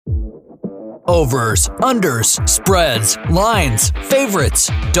Overs, unders, spreads, lines, favorites,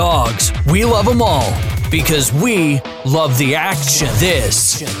 dogs. We love them all because we love the action.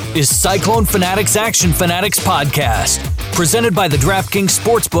 This is Cyclone Fanatics Action Fanatics Podcast, presented by the DraftKings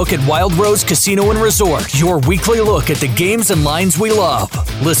Sportsbook at Wild Rose Casino and Resort. Your weekly look at the games and lines we love.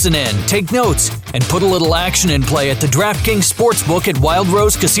 Listen in, take notes, and put a little action in play at the DraftKings Sportsbook at Wild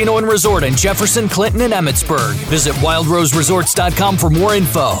Rose Casino and Resort in Jefferson, Clinton, and Emmitsburg. Visit wildroseresorts.com for more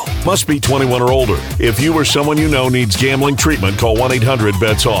info. Must be 21 or older. If you or someone you know needs gambling treatment, call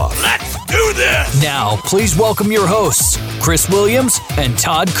 1-800-BETS-OFF. Let's do this! Now, please welcome your hosts, Chris Williams and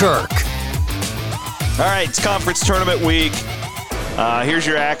Todd Kirk. All right, it's conference tournament week. Here's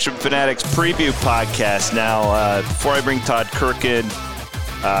your Action Fanatics preview podcast. Now, before I bring Todd Kirk in,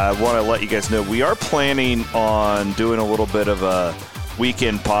 I want to let you guys know we are planning on doing a little bit of a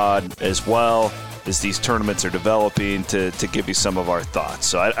weekend pod as well as these tournaments are developing to give you some of our thoughts.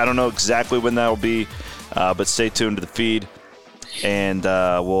 So I don't know exactly when that will be, but stay tuned to the feed, and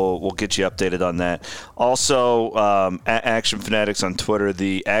we'll get you updated on that. Also, at Action Fanatics on Twitter,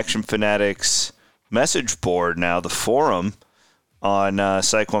 the Action Fanatics message board now, the forum on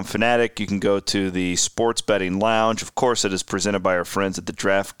Cyclone Fanatic. You can go to the Sports Betting Lounge. Of course, it is presented by our friends at the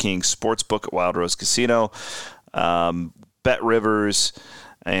DraftKings Sportsbook at Wild Rose Casino, Bet Rivers,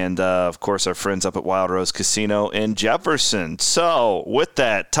 and, of course, our friends up at Wild Rose Casino in Jefferson. So, with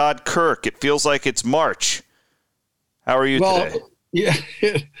that, Todd Kirk, it feels like it's March. How are you today? Yeah,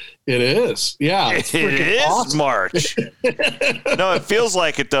 it is. Yeah, it is awesome. March. No, it feels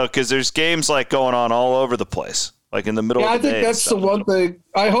like it, though, because there's games like going on all over the place, like in the middle of the day. I think that's the one thing.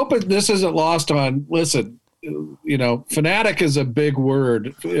 I hope this isn't lost on. Listen, fanatic is a big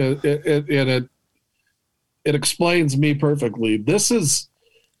word. It explains me perfectly.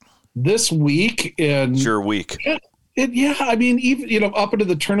 This week and it's your week. Yeah, I mean, even up into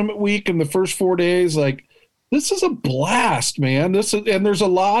the tournament week and the first 4 days, like this is a blast, man. There's a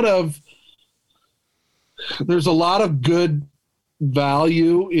lot of good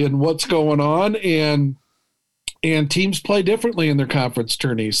value in what's going on, and teams play differently in their conference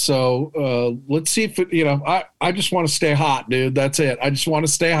tourneys. So let's see if I just want to stay hot, dude. That's it. I just want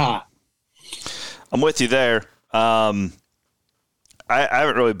to stay hot. I'm with you there. I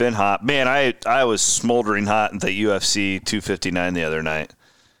haven't really been hot. Man, I was smoldering hot in the UFC 259 the other night.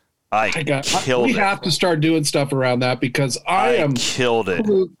 Killed it. We have to start doing stuff around that because I killed it.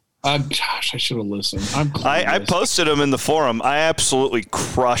 Gosh, I should have listened. I posted them in the forum. I absolutely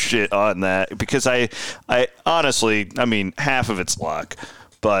crushed it on that because I honestly, I mean, half of it's luck,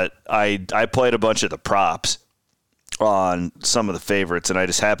 but I played a bunch of the props on some of the favorites, and I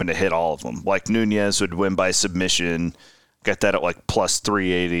just happened to hit all of them. Like Nunez would win by submission. Got that at like plus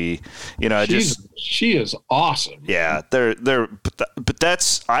 380. She is awesome. Yeah, but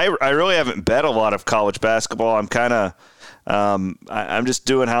that's I really haven't bet a lot of college basketball. I'm kind of I'm just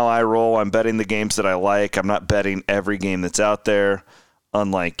doing how I roll. I'm betting the games that I like. I'm not betting every game that's out there,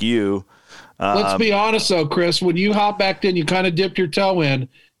 unlike you. Let's be honest though, Chris. When you hop back in, you kind of dipped your toe in.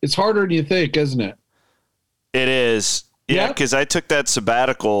 It's harder than you think, isn't it? It is. Yeah, because I took that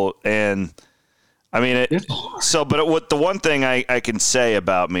sabbatical and. I mean, but the one thing I can say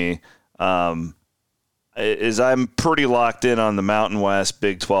about me is I'm pretty locked in on the Mountain West,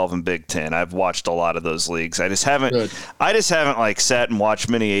 Big 12, and Big 10. I've watched a lot of those leagues. I just haven't like sat and watched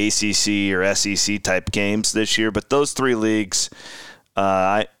many ACC or SEC type games this year. But those three leagues,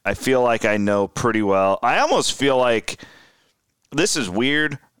 I feel like I know pretty well. I almost feel like this is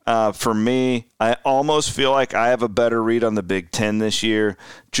weird. For me, I almost feel like I have a better read on the Big 10 this year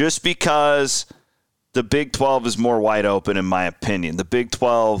just because – the Big 12 is more wide open, in my opinion. The Big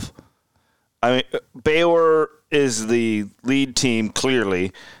 12, I mean, Baylor is the lead team,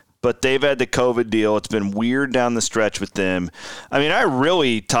 clearly, but they've had the COVID deal. It's been weird down the stretch with them. I mean, I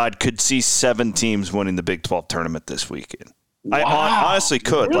really, Todd, could see 7 teams winning the Big 12 tournament this weekend. Wow, I honestly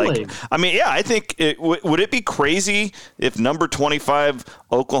could. Really? I think would it be crazy if number 25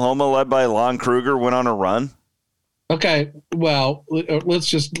 Oklahoma, led by Lon Kruger, went on a run? Okay, well,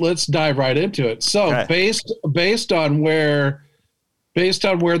 let's dive right into it. So, okay. based on where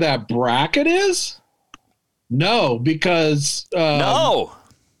that bracket is, no, because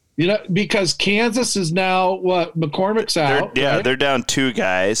because Kansas is now McCormick's out. They're down 2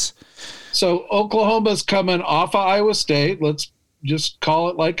 guys. So Oklahoma's coming off of Iowa State. Let's just call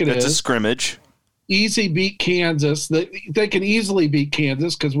it like it is. It's a scrimmage. Easy beat Kansas. They can easily beat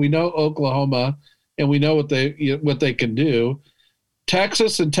Kansas because we know Oklahoma. And we know what they can do.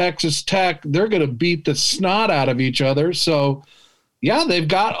 Texas and Texas Tech, they're going to beat the snot out of each other. So Yeah, they've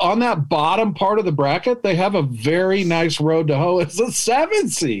got on that bottom part of the bracket, they have a very nice road to hoe. It's a 7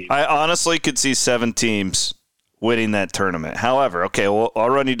 seed. I honestly could see 7 teams winning that tournament. However, okay, well, I'll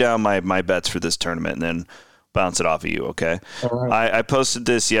run you down my bets for this tournament and then bounce it off of you, okay? All right. I posted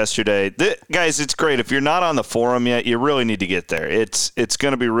this yesterday. Guys, it's great. If you're not on the forum yet, you really need to get there. It's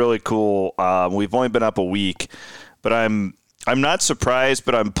going to be really cool. We've only been up a week, but I'm not surprised,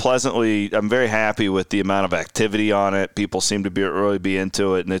 but I'm very happy with the amount of activity on it. People seem to really be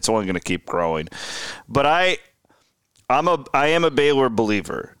into it, and it's only going to keep growing. But I am a Baylor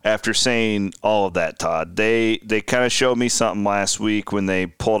believer after saying all of that, Todd. They kind of showed me something last week when they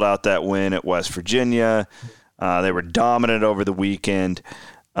pulled out that win at West Virginia. They were dominant over the weekend.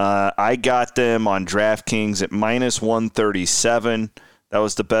 I got them on DraftKings at minus 137. That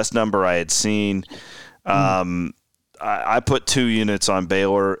was the best number I had seen. I put 2 units on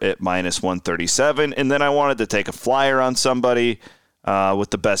Baylor at minus 137, and then I wanted to take a flyer on somebody with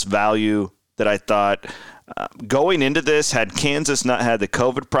the best value that I thought. Going into this, had Kansas not had the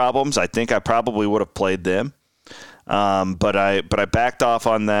COVID problems, I think I probably would have played them. But I backed off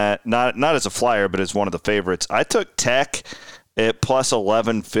on that, not as a flyer, but as one of the favorites. I took Tech at plus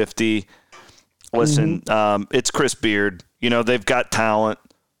 1150. Listen, it's Chris Beard. They've got talent.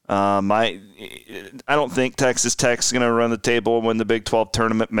 I don't think Texas Tech's going to run the table and win the Big 12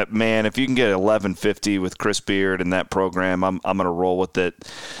 tournament. Man, if you can get 1150 with Chris Beard and that program, I'm going to roll with it.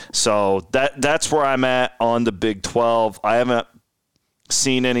 So that's where I'm at on the Big 12. I haven't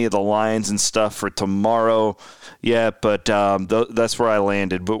seen any of the lines and stuff for tomorrow yet, but that's where I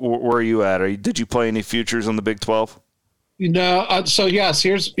landed. But where are you at? Did you play any futures on the Big 12? So yes,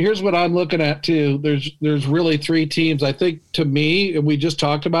 here's what I'm looking at too. There's really 3 teams. I think to me, and we just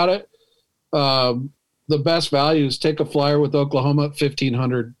talked about it, the best value is take a flyer with Oklahoma at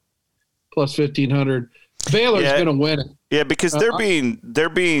 1,500 plus 1,500. Baylor's going to win it. Yeah, because they're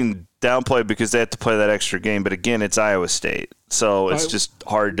being downplayed because they have to play that extra game. But again, it's Iowa State, so it's just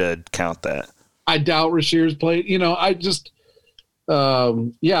hard to count that. I doubt Rashir's played. I just. I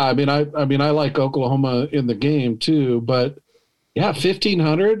like Oklahoma in the game too, but yeah,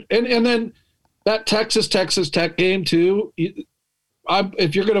 1,500, and then that Texas Tech game too.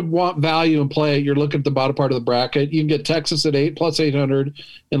 If you're going to want value and play it, you're looking at the bottom part of the bracket. You can get Texas at 8 plus 800,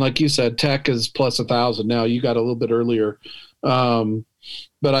 and like you said, Tech is plus 1,000. Now you got a little bit earlier,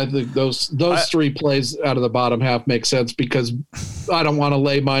 but I think those 3 plays out of the bottom half make sense because I don't want to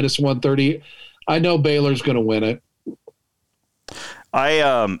lay minus 130. I know Baylor's going to win it.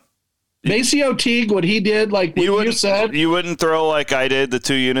 Maceo Teague, what he did, like what you said. You wouldn't throw like I did, the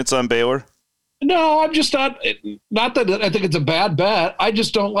 2 units on Baylor? No, I'm just not that I think it's a bad bet. I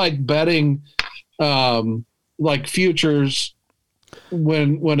just don't like betting like futures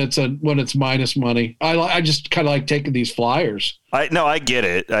when it's minus money. I just kind of like taking these flyers. I get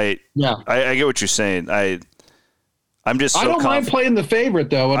it. I get what you're saying. I don't mind playing the favorite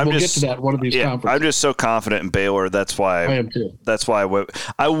though, and we'll get to that one of these conferences. I'm just so confident in Baylor. That's why I am too. That's why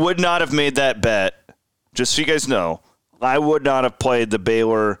I would not have made that bet. Just so you guys know, I would not have played the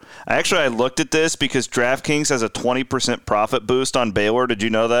Baylor. I looked at this because DraftKings has a 20% profit boost on Baylor. Did you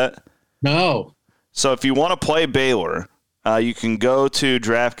know that? No. So if you want to play Baylor, you can go to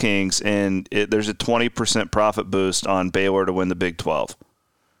DraftKings and there's a 20% profit boost on Baylor to win the Big 12.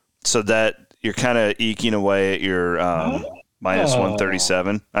 So that you're kind of eking away at your minus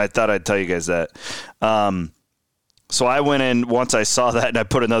 137. I thought I'd tell you guys that. So I went in once I saw that, and I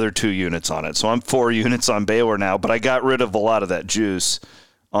put another 2 units on it. So I'm 4 units on Baylor now, but I got rid of a lot of that juice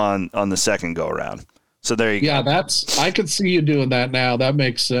on the second go-around. So there you go. Yeah, I could see you doing that now. That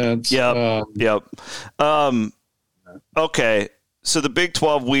makes sense. Yep. Okay, so the Big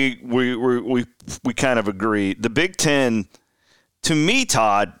 12, we kind of agree. The Big 10, to me,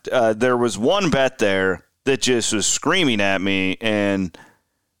 Todd, there was one bet there that just was screaming at me, and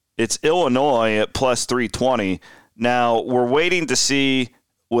it's Illinois at plus 320. Now, we're waiting to see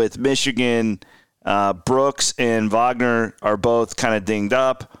with Michigan. Brooks and Wagner are both kind of dinged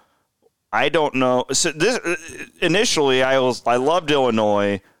up. I don't know. So initially, I loved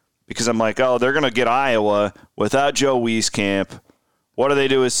Illinois because I'm like, oh, they're going to get Iowa without Joe Wieskamp. What do they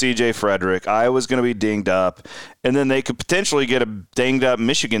do with C.J. Frederick? Iowa's going to be dinged up. And then they could potentially get a dinged up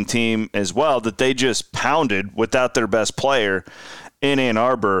Michigan team as well that they just pounded without their best player in Ann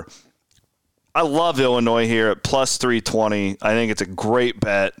Arbor. I love Illinois here at plus 320. I think it's a great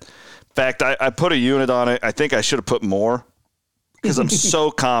bet. In fact, I put a unit on it. I think I should have put more because I'm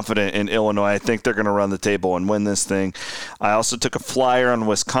so confident in Illinois. I think they're going to run the table and win this thing. I also took a flyer on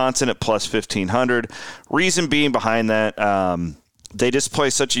Wisconsin at plus 1,500. Reason being behind that, they just play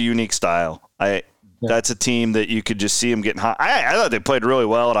such a unique style. That's a team that you could just see them getting hot. I thought they played really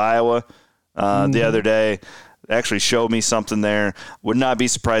well at Iowa the other day. They actually showed me something there. Would not be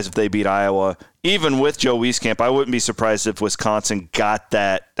surprised if they beat Iowa. Even with Joe Wieskamp, I wouldn't be surprised if Wisconsin got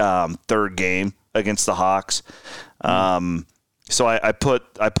that third game against the Hawks. So I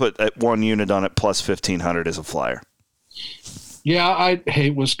put one unit on it plus 1,500 as a flyer. Yeah, I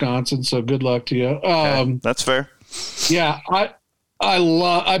hate Wisconsin, so good luck to you. Okay, that's fair. Yeah,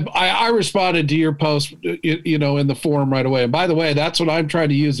 I responded to your post, in the forum right away. And by the way, that's what I'm trying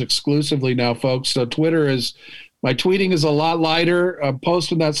to use exclusively now, folks. So my tweeting is a lot lighter. I'm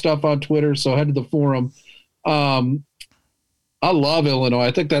posting that stuff on Twitter, so head to the forum. I love Illinois.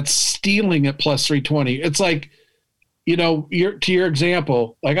 I think that's stealing at plus 320. It's like, to your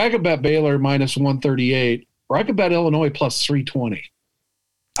example, like I could bet Baylor minus 138, or I could bet Illinois plus 320.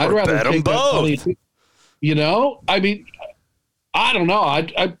 I'd rather bet them both. I mean, I don't know.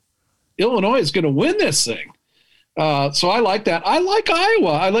 Illinois is going to win this thing. So I like that. I like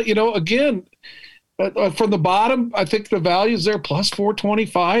Iowa. Again, from the bottom, I think the value's there plus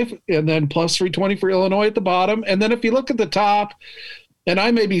 425 and then plus 320 for Illinois at the bottom. And then if you look at the top, and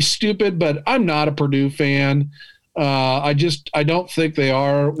I may be stupid, but I'm not a Purdue fan. I don't think they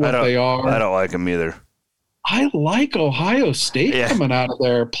are what they are. I don't like them either. I like Ohio State coming out of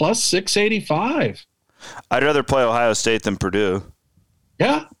there plus 685. I'd rather play Ohio State than Purdue.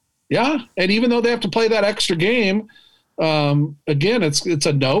 Yeah. And even though they have to play that extra game, again, it's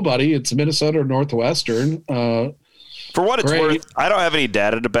a nobody. It's Minnesota or Northwestern. For what it's worth, I don't have any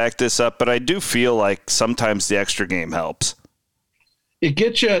data to back this up, but I do feel like sometimes the extra game helps. It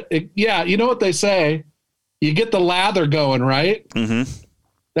gets you. You know what they say? You get the lather going, right? Mm-hmm.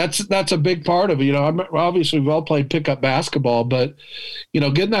 That's a big part of it. Obviously we've all played pickup basketball, but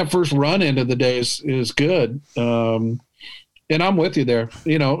getting that first run into the day is good. And I'm with you there.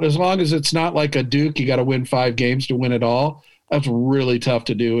 As long as it's not like a Duke, you got to win 5 games to win it all. That's really tough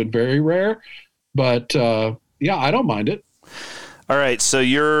to do and very rare. But I don't mind it. All right, so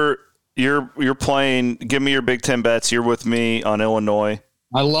you're playing. Give me your Big Ten bets. You're with me on Illinois.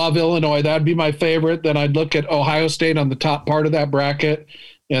 I love Illinois. That'd be my favorite. Then I'd look at Ohio State on the top part of that bracket,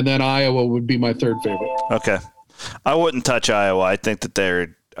 and then Iowa would be my third favorite. Okay, I wouldn't touch Iowa. I think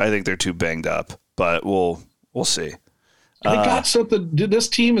they're too banged up, but we'll see. They got something. This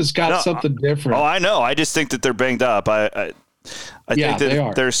team has got something different. Oh, I know. I just think that they're banged up. I think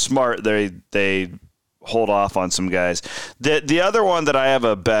that they're smart. They hold off on some guys. The other one that I have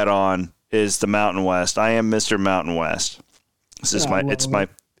a bet on is the Mountain West. I am Mr. Mountain West. This is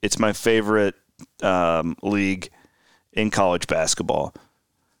it's my favorite league in college basketball.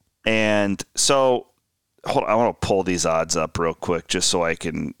 And so hold on, I want to pull these odds up real quick just so I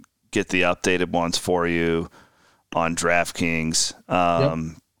can get the updated ones for you on DraftKings.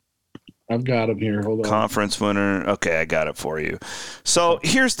 I've got them here. Hold on. Conference winner. Okay, I got it for you. So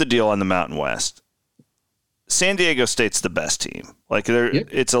here's the deal on the Mountain West. San Diego State's the best team.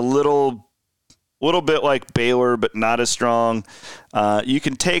 It's a little bit like Baylor, but not as strong. You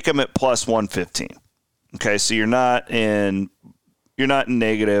can take them at plus 115. Okay, so you're not in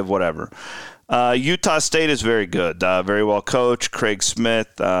negative, whatever. Utah State is very good, very well coached. Craig Smith,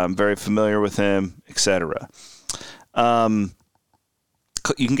 I'm very familiar with him, etc.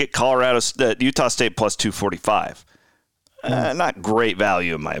 You can get Utah State plus 245. Not great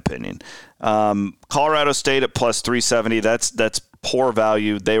value in my opinion. Colorado State at plus 370. That's poor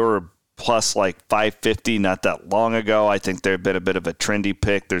value. They were plus like 550 not that long ago. I think they've been a bit of a trendy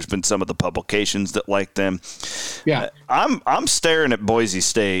pick. There's been some of the publications that like them. Yeah. I'm staring at Boise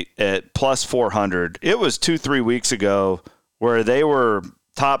State at plus 400. It was 2-3 weeks ago where they were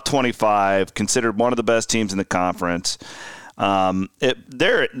top 25, considered one of the best teams in the conference.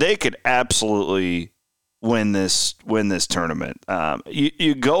 They could absolutely win this tournament.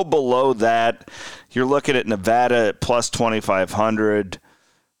 You go below that, you're looking at Nevada at plus 2,500.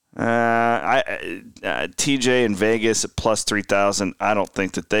 TJ in Vegas at plus 3,000. I don't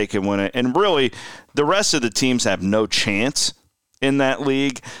think that they can win it. And really, the rest of the teams have no chance in that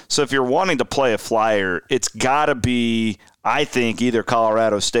league. So if you're wanting to play a flyer, it's got to be, I think, either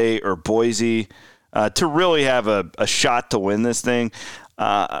Colorado State or Boise to really have a shot to win this thing.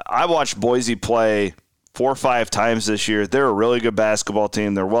 I watched Boise play 4 or 5 times this year. They're a really good basketball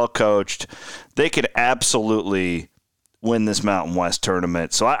team. They're well coached. They could absolutely win this Mountain West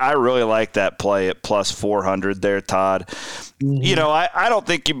tournament. So I really like that play at plus 400 there, Todd. Mm-hmm. I don't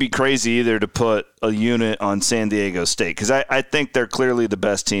think you'd be crazy either to put a unit on San Diego State because I think they're clearly the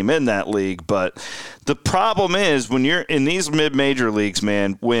best team in that league. But the problem is when you're in these mid-major leagues,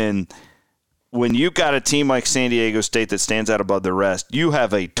 man, when when you've got a team like San Diego State that stands out above the rest, you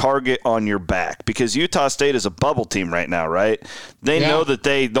have a target on your back because Utah State is a bubble team right now, right? They know that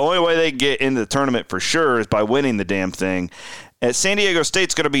the only way they get into the tournament for sure is by winning the damn thing. And San Diego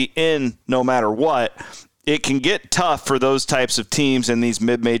State's going to be in no matter what. It can get tough for those types of teams in these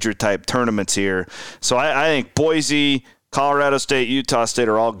mid-major type tournaments here. So I think Boise, Colorado State, Utah State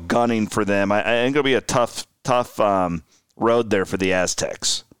are all gunning for them. I think it'll be a tough road there for the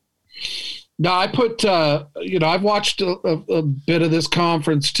Aztecs. No, I put, I've watched a bit of this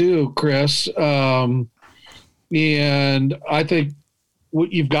conference too, Chris. And I think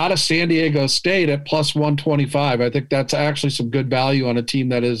you've got a San Diego State at plus 125. I think that's actually some good value on a team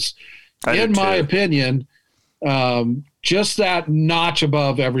that is, in my opinion, just that notch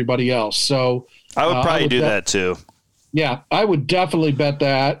above everybody else. So I would probably do that too. Yeah, I would definitely bet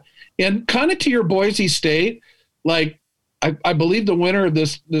that. And kind of to your Boise State, like, I believe the winner of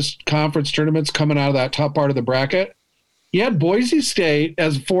this conference tournament's coming out of that top part of the bracket. You had Boise State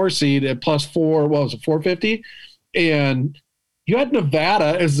as a 4 seed at plus 450? And you had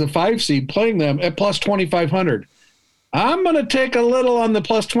Nevada as the 5 seed playing them at plus 2,500. I'm going to take a little on the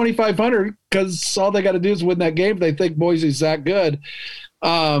plus 2,500 because all they got to do is win that game. They think Boise's that good.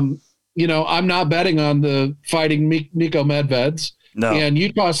 I'm not betting on the fighting Nico Medveds. No. And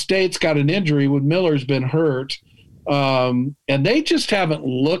Utah State's got an injury when Miller's been hurt. And they just haven't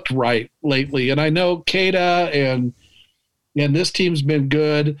looked right lately. And I know Cada and this team's been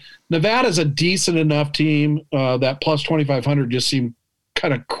good. Nevada's a decent enough team. That plus 2,500 just seemed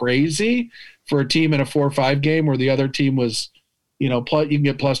kind of crazy for a team in a 4-5 game where the other team was, plus, you can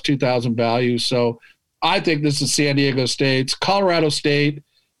get plus 2,000 value. So I think this is San Diego State's. Colorado State,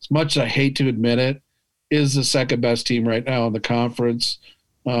 as much as I hate to admit it, is the second best team right now in the conference.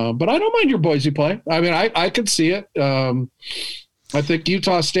 But I don't mind your Boise play. I mean, I could see it. I think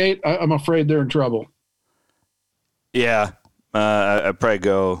Utah State, I'm afraid they're in trouble. Yeah. I'd probably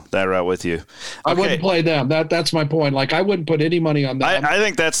go that route with you. Okay. I wouldn't play them. That's my point. Like, I wouldn't put any money on them. I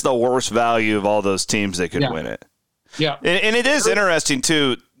think that's the worst value of all those teams that could win it. Yeah. And it is interesting,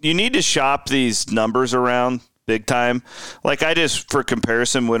 too. You need to shop these numbers around big time. Like, I just, for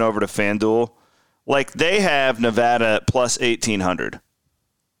comparison, went over to FanDuel. Like, they have Nevada at plus 1,800.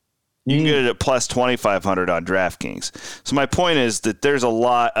 You can get it at plus 2,500 on DraftKings. So my point is that there's a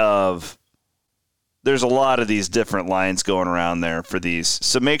lot of these different lines going around there for these.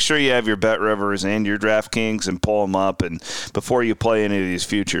 So make sure you have your Bet Rivers and your DraftKings and pull them up. And before you play any of these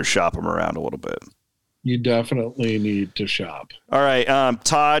futures, shop them around a little bit. You definitely need to shop. All right,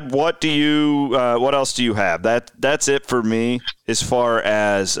 Todd, what else do you have? That's it for me as far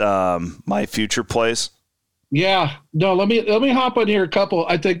as my future plays. Yeah, no, let me hop on here a couple.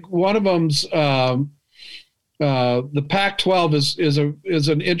 I think one of them's the Pac-12 is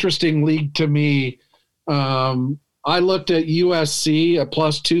an interesting league to me. I looked at USC at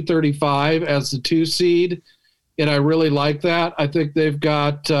plus 235 as the 2 seed, and I really like that. I think they've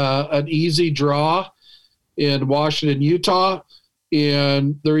got an easy draw in Washington, Utah,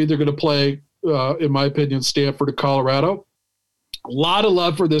 and they're either going to play, in my opinion, Stanford or Colorado. A lot of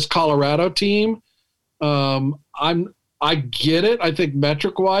love for this Colorado team. I get it. I think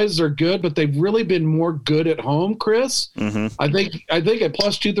metric wise they're good, but they've really been more good at home, Chris. Mm-hmm. I think at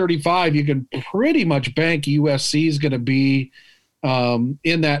plus 235, you can pretty much bank USC is going to be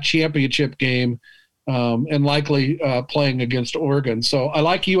in that championship game and likely playing against Oregon. So I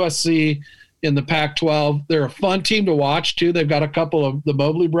like USC in the Pac-12. They're a fun team to watch too. They've got a couple of the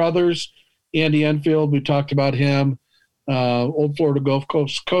Mobley brothers, Andy Enfield. We talked about him. Old Florida Gulf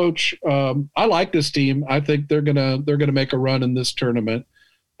Coast coach. I like this team. I think they're gonna make a run in this tournament.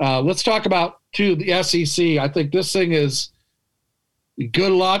 Let's talk about too the SEC. I think this thing is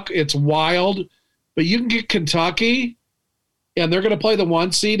good luck. It's wild, but you can get Kentucky, and they're going to play the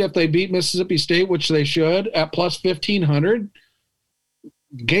 1 seed if they beat Mississippi State, which they should, at plus 1,500.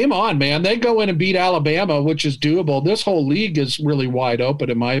 Game on, man. They go in and beat Alabama, which is doable. This whole league is really wide open,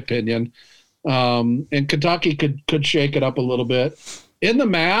 in my opinion. And Kentucky could shake it up a little bit. In the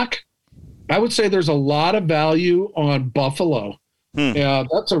MAC, I would say there's a lot of value on Buffalo. Yeah,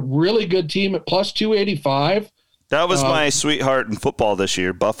 that's a really good team at plus 285. That was my sweetheart in football this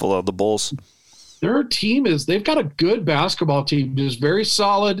year, Buffalo, the Bulls. Their team they've got a good basketball team, just very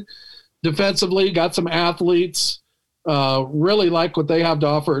solid defensively, got some athletes. Really like what they have to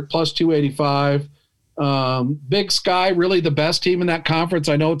offer at plus 285. Big Sky, really the best team in that conference.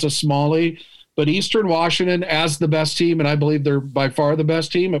 I know it's a smallie, but Eastern Washington as the best team, and I believe they're by far the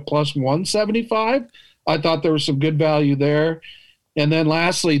best team at plus 175. I thought there was some good value there. And then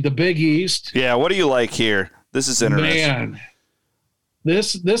lastly, the Big East. Yeah, what do you like here? This is interesting. Man,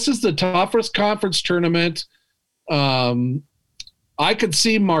 This is the toughest conference tournament. I could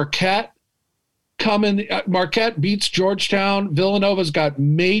see Marquette coming. Marquette beats Georgetown. Villanova's got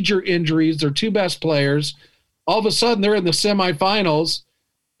major injuries. Their two best players. All of a sudden, they're in the semifinals,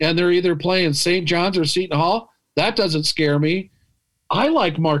 and they're either playing St. John's or Seton Hall. That doesn't scare me. I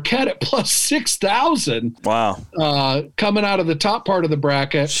like Marquette at plus 6,000. Wow. Coming out of the top part of the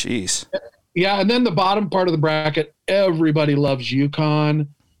bracket. Jeez. Yeah, and then the bottom part of the bracket, everybody loves UConn.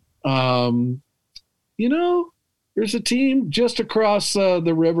 There's a team just across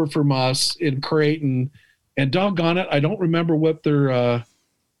the river from us in Creighton, and doggone it, I don't remember what their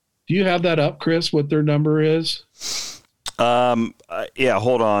do you have that up, Chris, what their number is? Yeah,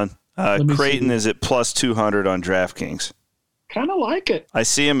 hold on. Creighton is at plus 200 on DraftKings. Kind of like it. I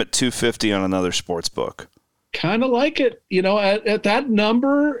see him at 250 on another sports book. Kind of like it. At that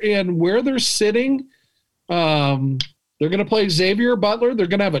number and where they're sitting, they're going to play Xavier Butler. They're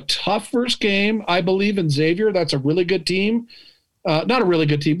going to have a tough first game. I believe in Xavier. That's a really good team. Not a really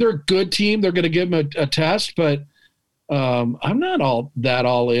good team. They're a good team. They're going to give them a test, but I'm not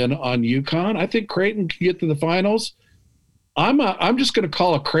all in on UConn. I think Creighton can get to the finals. I'm just going to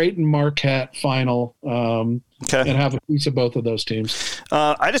call a Creighton Marquette final. Okay. And have a piece of both of those teams.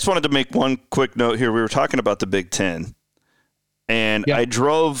 I just wanted to make one quick note here. We were talking about the Big Ten, and I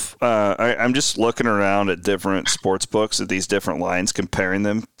drove I'm just looking around at different sports books at these different lines, comparing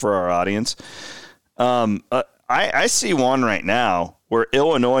them for our audience. I see one right now where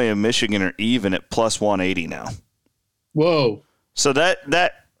Illinois and Michigan are even at plus 180 now. Whoa. So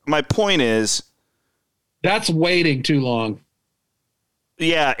that my point is, that's waiting too long.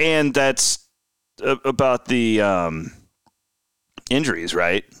 Yeah, and that's about the injuries,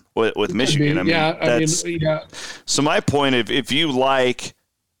 right? With Michigan, So my point, if you like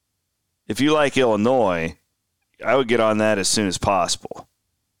Illinois, I would get on that as soon as possible.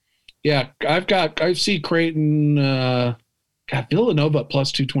 Yeah, I see Creighton. Villanova at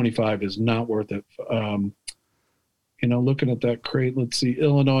plus 225 is not worth it. Looking at that Creighton, let's see,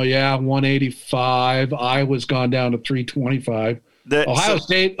 Illinois, 185. Iowa's gone down to 325.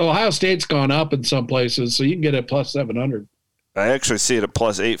 Ohio State's gone up in some places, so you can get it at plus 700. I actually see it at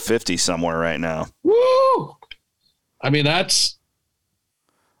plus 850 somewhere right now. Woo! I mean, that's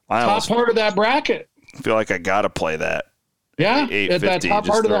top part of that bracket. I feel like I got to play that. Yeah, at that top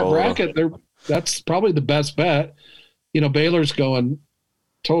part of that bracket, that's probably the best bet. Baylor's going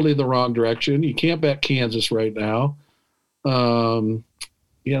totally the wrong direction. You can't bet Kansas right now.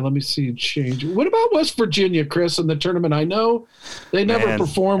 Let me see. Change. What about West Virginia, Chris, in the tournament? I know they never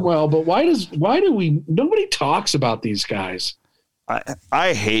perform well, but nobody talks about these guys?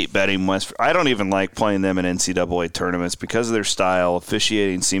 I hate betting West. I don't even like playing them in NCAA tournaments because of their style.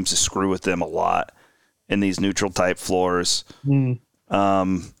 Officiating seems to screw with them a lot in these neutral type floors. But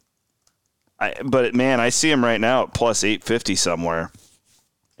I see them right now at plus 850 somewhere,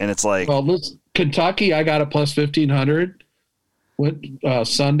 and it's like, Kentucky, I got a plus 1,500.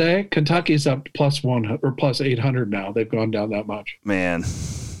 Sunday, Kentucky's up plus 100 or plus 800 now. They've gone down that much. Man,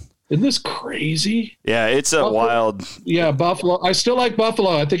 isn't this crazy? Yeah, it's wild. Yeah, Buffalo. I still like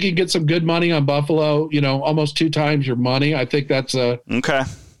Buffalo. I think you can get some good money on Buffalo. Almost 2 times your money. I think that's a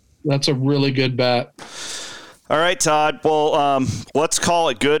really good bet. All right, Todd. Well, let's call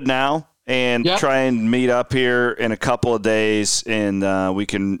it good now and try and meet up here in a couple of days, and we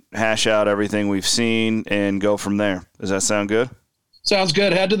can hash out everything we've seen and go from there. Does that sound good? Sounds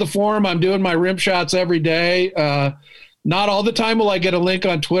good. Head to the forum. I'm doing my rim shots every day. Not all the time will I get a link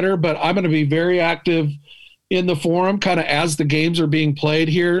on Twitter, but I'm going to be very active in the forum kind of as the games are being played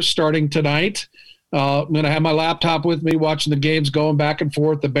here starting tonight. I'm going to have my laptop with me watching the games going back and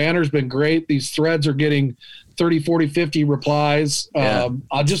forth. The banner's been great. These threads are getting 30, 40, 50 replies.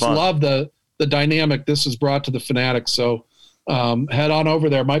 I just love the dynamic this has brought to the Fanatics. So head on over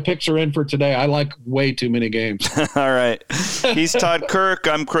there. My picks are in for today. I like way too many games. All right. He's Todd Kirk.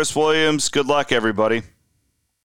 I'm Chris Williams. Good luck, everybody.